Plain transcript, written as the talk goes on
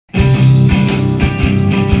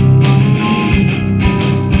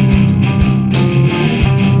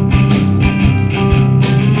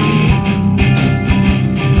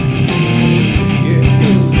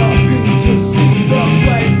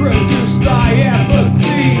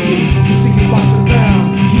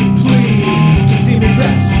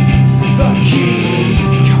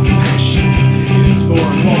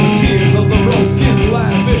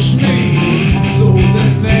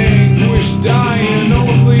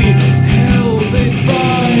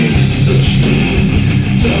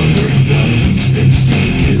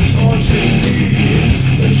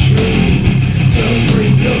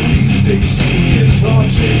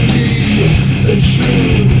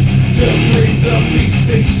the peace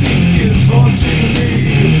they seek is haunting me.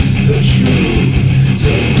 The truth,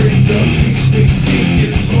 to bring the peace they seek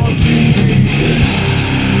is haunting me.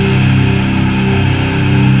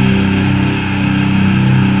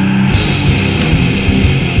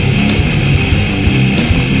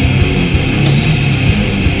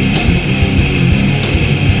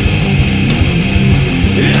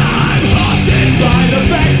 I'm haunted by the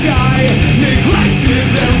fact I neglected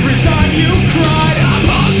every time you cried. I'm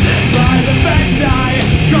haunted by the fact I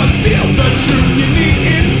concealed the truth you need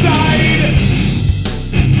inside.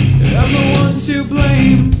 I'm the one to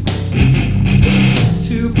blame.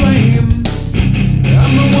 To blame.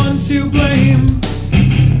 I'm the one to blame.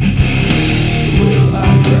 Will I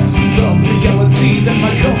grasp the reality that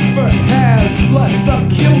my comfort has blessed the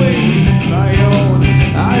killing my own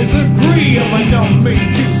eyes agree? Am I numbing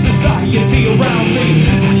to society around me?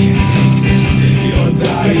 I can't take this, you're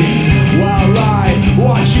dying while I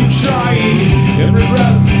watch you trying. Every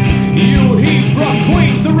breath you heave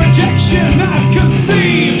proclaims the rejection I've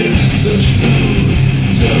conceived. The truth,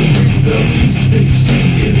 to bring the peace they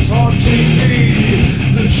seek is haunting me.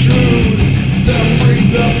 The truth, to bring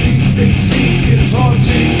the peace they seek is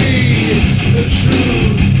haunting me. The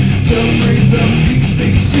truth, to bring the peace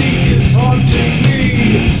they seek is haunting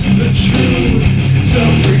me. The truth, to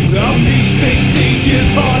bring the peace they seek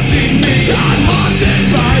is haunting me. I'm haunted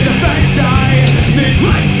by the fact I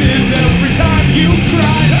neglected every time you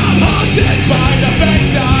cried. I'm haunted by the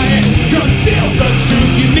fact I concealed the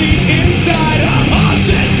truth you need inside. I'm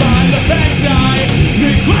haunted by the fact I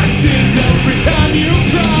neglected every time you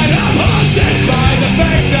cried. I'm haunted by the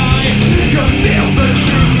fact I concealed the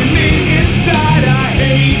truth you need inside. I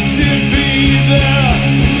hate to be the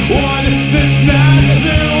one that's not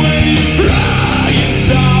there when you cry in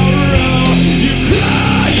sorrow. You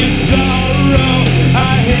cry in sorrow.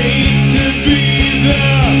 I hate to be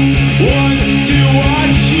the one to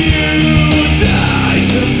watch you die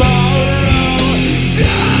tomorrow.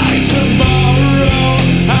 Die tomorrow.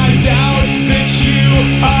 I doubt that you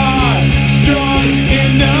are strong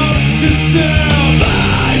enough to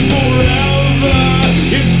survive forever.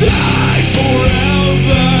 Inside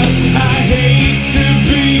forever. I hate to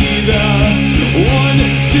be the one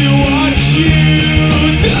to watch you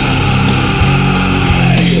die.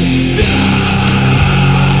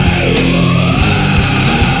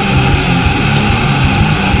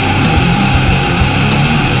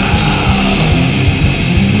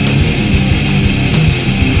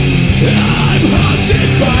 I'm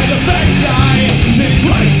haunted by the fact I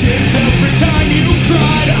neglected every time you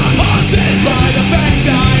cried. I'm haunted by the fact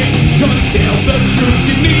I concealed the truth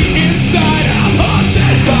you need inside. I'm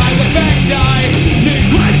haunted by the fact I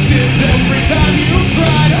neglected every time you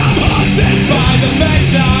cried. I'm haunted by the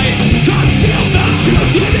fact I concealed the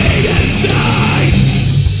truth you need inside.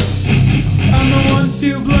 I'm the one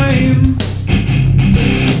to blame.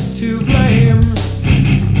 To blame.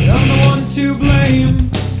 I'm the one to blame.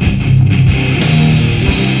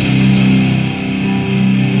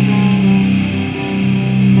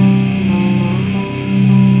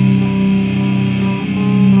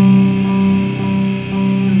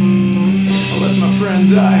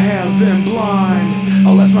 I have been blind.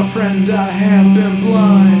 Alas, my friend, I have been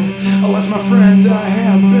blind. Alas, my friend, I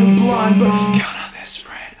have been blind.